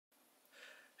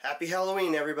Happy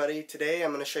Halloween, everybody. Today I'm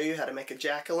going to show you how to make a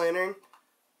jack-o'-lantern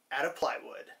out of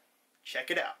plywood. Check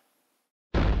it out.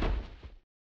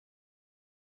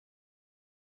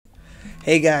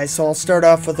 Hey guys, so I'll start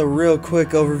off with a real quick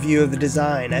overview of the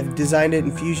design. I've designed it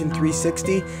in Fusion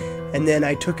 360 and then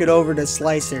I took it over to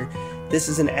Slicer. This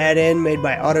is an add-in made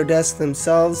by Autodesk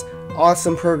themselves.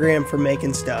 Awesome program for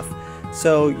making stuff.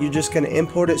 So you're just going to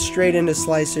import it straight into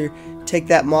Slicer, take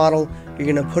that model,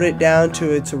 you're going to put it down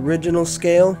to its original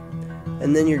scale,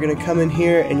 and then you're going to come in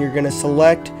here and you're going to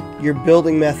select your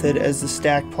building method as the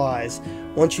stack plies.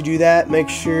 Once you do that, make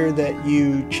sure that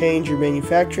you change your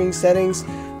manufacturing settings.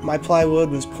 My plywood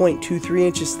was 0.23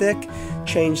 inches thick.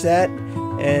 Change that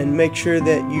and make sure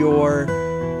that your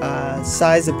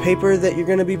size of paper that you're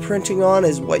going to be printing on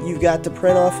is what you've got to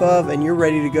print off of, and you're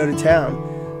ready to go to town.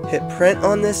 Hit print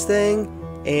on this thing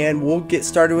and we'll get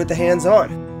started with the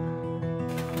hands-on.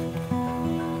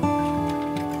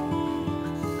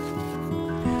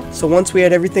 So once we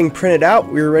had everything printed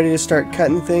out, we were ready to start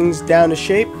cutting things down to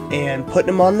shape and putting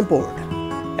them on the board.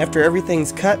 After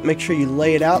everything's cut, make sure you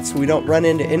lay it out so we don't run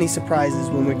into any surprises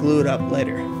when we glue it up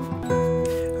later.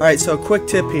 Alright, so a quick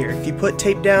tip here. If you put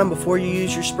tape down before you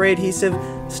use your spray adhesive,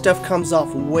 stuff comes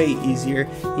off way easier.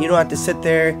 You don't have to sit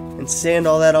there and sand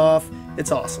all that off.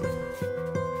 It's awesome.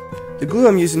 The glue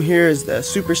I'm using here is the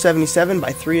Super 77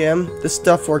 by 3M. This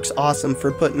stuff works awesome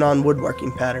for putting on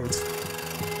woodworking patterns.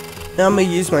 Now I'm going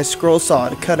to use my scroll saw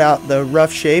to cut out the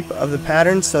rough shape of the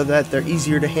pattern so that they're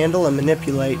easier to handle and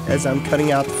manipulate as I'm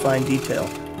cutting out the fine detail.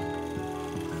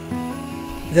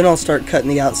 Then I'll start cutting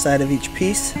the outside of each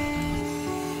piece.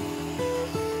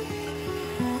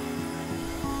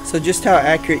 So just how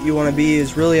accurate you want to be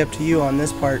is really up to you on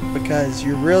this part, because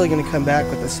you're really going to come back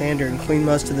with a sander and clean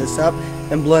most of this up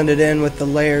and blend it in with the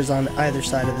layers on either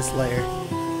side of this layer.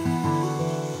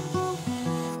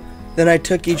 Then I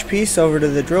took each piece over to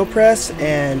the drill press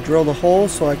and drilled a hole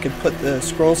so I could put the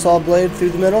scroll saw blade through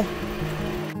the middle.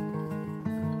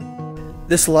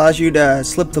 This allows you to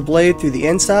slip the blade through the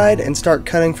inside and start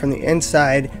cutting from the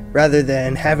inside rather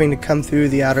than having to come through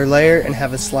the outer layer and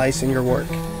have a slice in your work.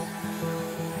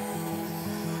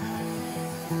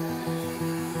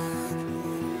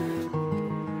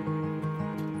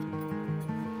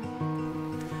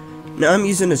 Now I'm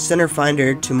using a center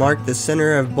finder to mark the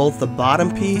center of both the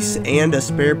bottom piece and a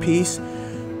spare piece.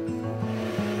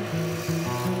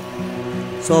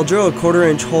 So I'll drill a 1/4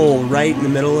 inch hole right in the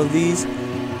middle of these.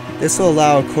 This will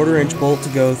allow a 1/4 inch bolt to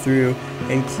go through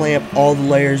and clamp all the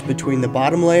layers between the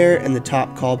bottom layer and the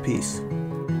top caul piece.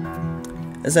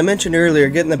 As I mentioned earlier,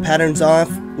 getting the patterns off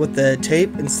with the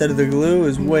tape instead of the glue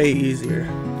is way easier.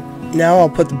 Now I'll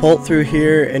put the bolt through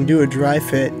here and do a dry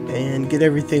fit and get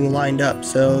everything lined up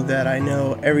so that I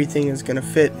know everything is going to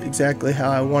fit exactly how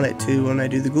I want it to when I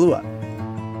do the glue up.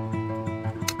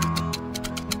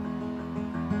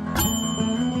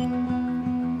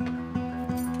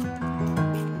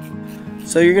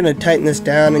 So you're going to tighten this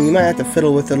down, and you might have to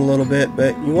fiddle with it a little bit,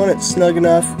 but you want it snug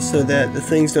enough so that the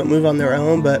things don't move on their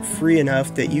own, but free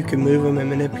enough that you can move them and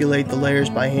manipulate the layers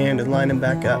by hand and line them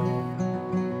back up.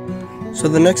 So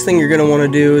the next thing you're going to want to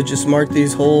do is just mark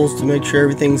these holes to make sure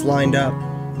everything's lined up.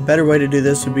 A better way to do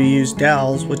this would be use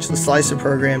dowels, which the Slicer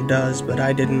program does, but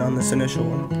I didn't on this initial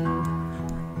one.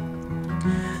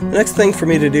 The next thing for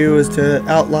me to do is to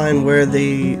outline where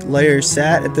the layers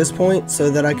sat at this point so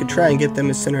that I could try and get them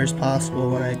as center as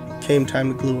possible when it came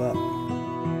time to glue up.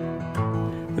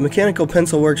 The mechanical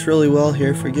pencil works really well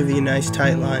here for giving you nice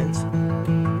tight lines.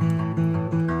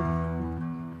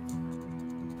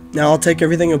 Now I'll take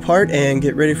everything apart and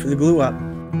get ready for the glue up.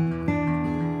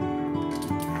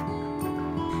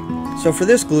 So for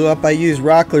this glue up I used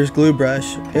Rockler's glue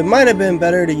brush. It might have been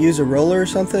better to use a roller or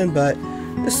something, but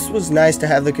this was nice to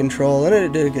have the control and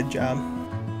it did a good job.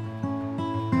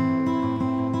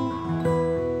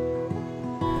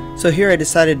 So here I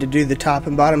decided to do the top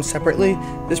and bottom separately.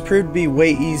 This proved to be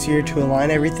way easier to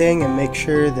align everything and make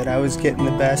sure that I was getting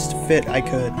the best fit I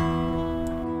could.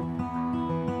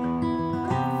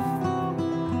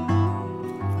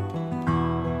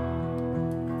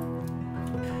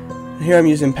 Here I'm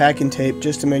using packing tape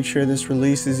just to make sure this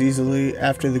releases easily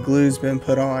after the glue's been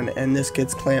put on and this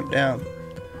gets clamped down.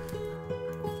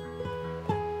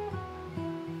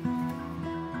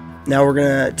 Now we're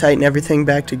going to tighten everything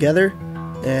back together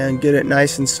and get it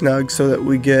nice and snug so that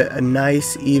we get a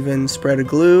nice even spread of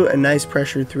glue and nice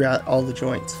pressure throughout all the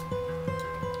joints.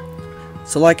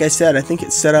 So like I said, I think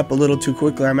it's set up a little too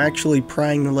quickly. I'm actually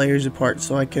prying the layers apart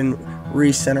so I can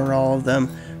recenter all of them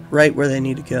right where they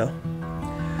need to go.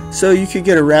 So you could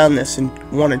get around this in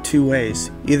one of two ways.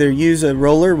 Either use a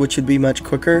roller, which would be much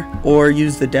quicker, or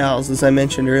use the dowels, as I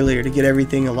mentioned earlier, to get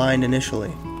everything aligned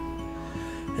initially.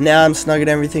 And now I'm snugging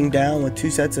everything down with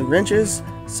 2 sets of wrenches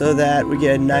so that we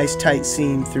get a nice tight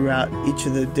seam throughout each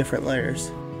of the different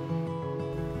layers.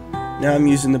 Now I'm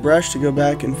using the brush to go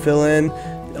back and fill in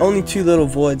only 2 little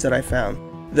voids that I found.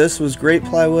 This was great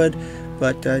plywood,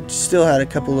 but still had a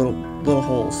couple little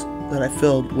holes that I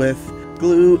filled with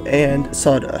glue and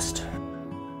sawdust.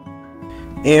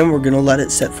 And we're going to let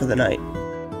it set for the night.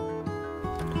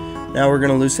 Now we're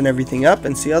going to loosen everything up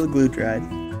and see how the glue dried.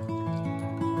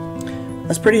 I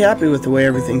was pretty happy with the way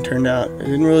everything turned out. I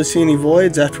didn't really see any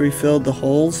voids after we filled the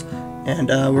holes, and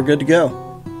we're good to go.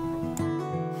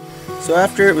 So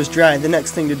after it was dry, the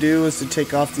next thing to do was to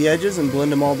take off the edges and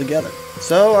blend them all together.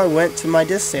 So I went to my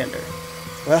disc sander.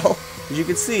 Well, as you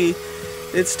can see,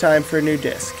 it's time for a new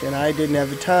disc, and I didn't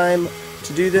have the time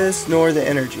to do this nor the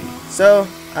energy. So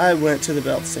I went to the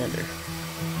belt sander.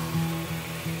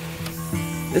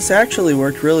 This actually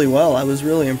worked really well. I was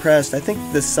really impressed. I think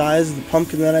the size of the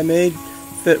pumpkin that I made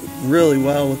fit really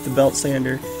well with the belt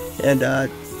sander, and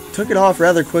took it off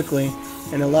rather quickly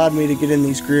and allowed me to get in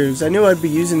these grooves. I knew I'd be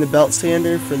using the belt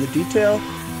sander for the detail,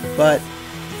 but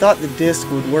thought the disc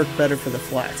would work better for the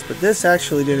flats. But this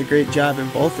actually did a great job in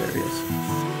both areas.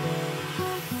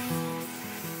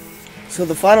 So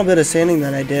the final bit of sanding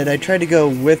that I did, I tried to go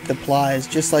with the plies,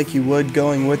 just like you would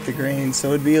going with the grain, so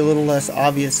it would be a little less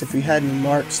obvious if you had any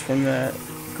marks from the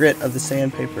grit of the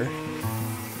sandpaper.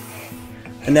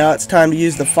 And now it's time to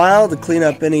use the file to clean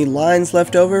up any lines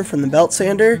left over from the belt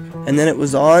sander, and then it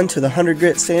was on to the 100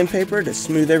 grit sandpaper to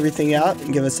smooth everything out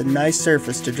and give us a nice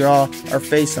surface to draw our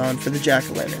face on for the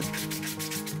jack-o'-lantern.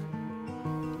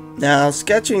 Now,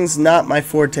 sketching's not my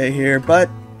forte here, but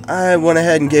I went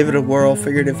ahead and gave it a whirl.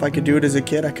 Figured if I could do it as a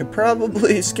kid, I could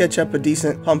probably sketch up a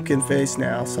decent pumpkin face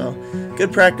now, so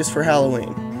good practice for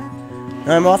Halloween.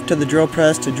 Now I'm off to the drill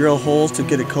press to drill holes to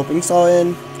get a coping saw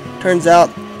in. Turns out,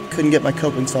 couldn't get my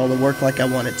coping saw to work like I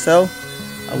wanted, so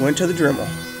I went to the Dremel.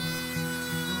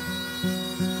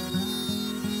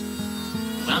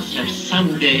 Well, sir,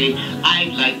 someday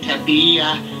I'd like to be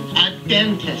a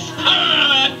dentist.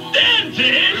 A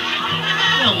dentist?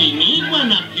 Well, we need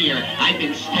one up here. I've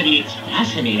been studying. It's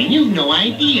fascinating. You've no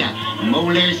idea.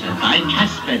 Molars and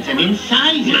bicuspids and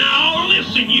incisors. Now,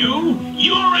 listen,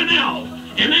 you're an elf,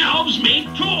 and elves make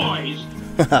toys.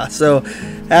 So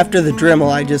after the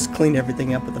Dremel, I just cleaned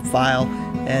everything up with a file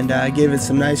and gave it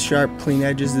some nice sharp clean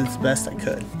edges as best I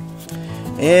could.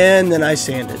 And then I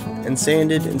sanded and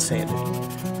sanded and sanded.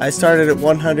 I started at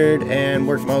 100 and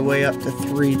worked my way up to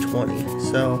 320.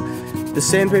 So the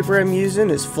sandpaper I'm using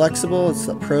is flexible. It's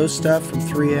the Pro stuff from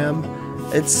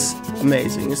 3M. It's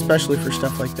amazing, especially for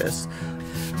stuff like this.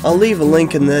 I'll leave a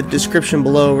link in the description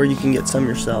below where you can get some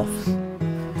yourself.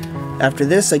 After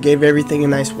this, I gave everything a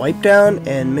nice wipe down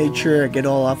and made sure I get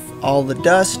off all the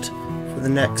dust for the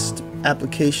next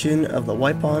application of the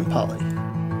wipe-on poly.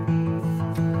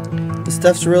 This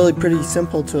stuff's really pretty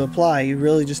simple to apply. You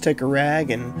really just take a rag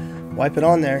and wipe it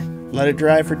on there. Let it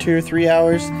dry for 2 or 3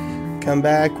 hours. Come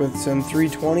back with some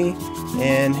 320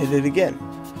 and hit it again.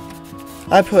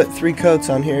 I put 3 coats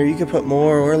on here. You could put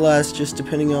more or less just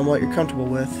depending on what you're comfortable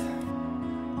with.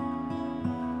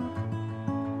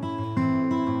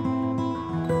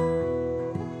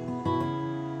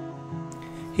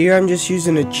 Here I'm just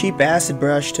using a cheap acid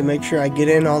brush to make sure I get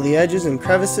in all the edges and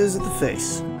crevices of the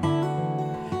face.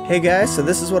 Hey guys, so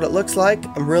this is what it looks like.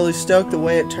 I'm really stoked the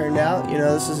way it turned out. You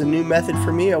know, this is a new method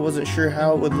for me. I wasn't sure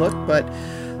how it would look, but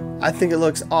I think it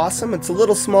looks awesome. It's a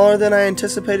little smaller than I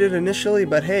anticipated initially,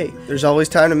 but hey, there's always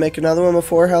time to make another one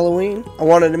before Halloween. I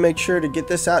wanted to make sure to get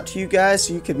this out to you guys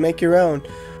so you could make your own.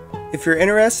 If you're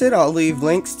interested, I'll leave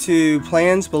links to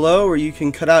plans below where you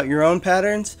can cut out your own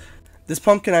patterns. This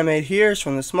pumpkin I made here is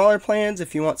from the smaller plans.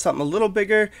 If you want something a little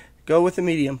bigger, go with the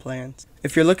medium plans.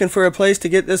 If you're looking for a place to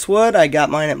get this wood, I got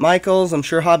mine at Michael's. I'm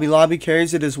sure Hobby Lobby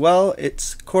carries it as well.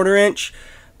 It's 1/4 inch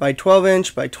by 12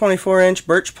 inch by 24 inch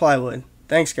birch plywood.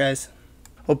 Thanks guys.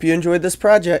 Hope you enjoyed this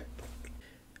project.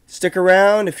 Stick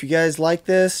around if you guys like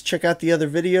this. Check out the other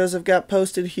videos I've got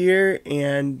posted here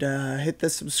and hit the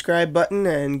subscribe button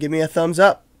and give me a thumbs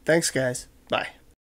up. Thanks guys. Bye.